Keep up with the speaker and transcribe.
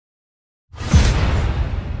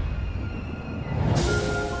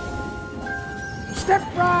Step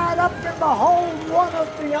right up and behold one of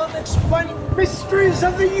the unexplained mysteries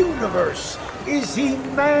of the universe. Is he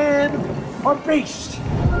man or beast?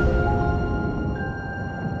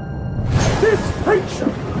 This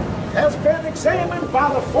creature has been examined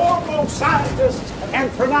by the foremost scientists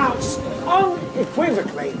and pronounced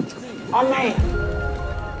unequivocally a man.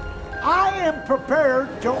 I am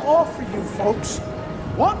prepared to offer you folks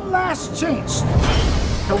one last chance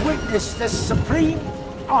to witness this supreme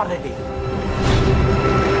oddity.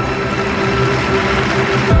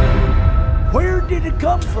 Where did it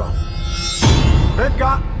come from?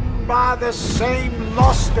 Begotten by the same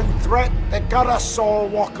lust and threat that got us all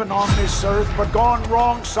walking on this earth, but gone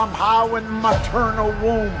wrong somehow in maternal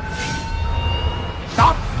womb.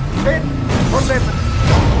 Not fit for living.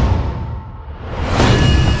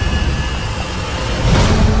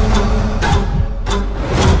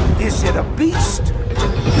 Is it a beast?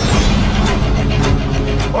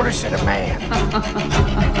 Or is it a man?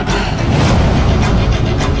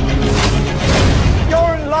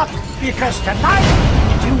 You're in luck, because tonight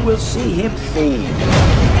you will see him feed.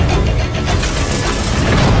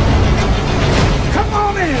 Come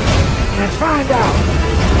on in and find out.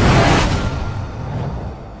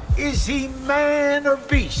 Is he man or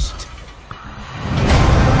beast?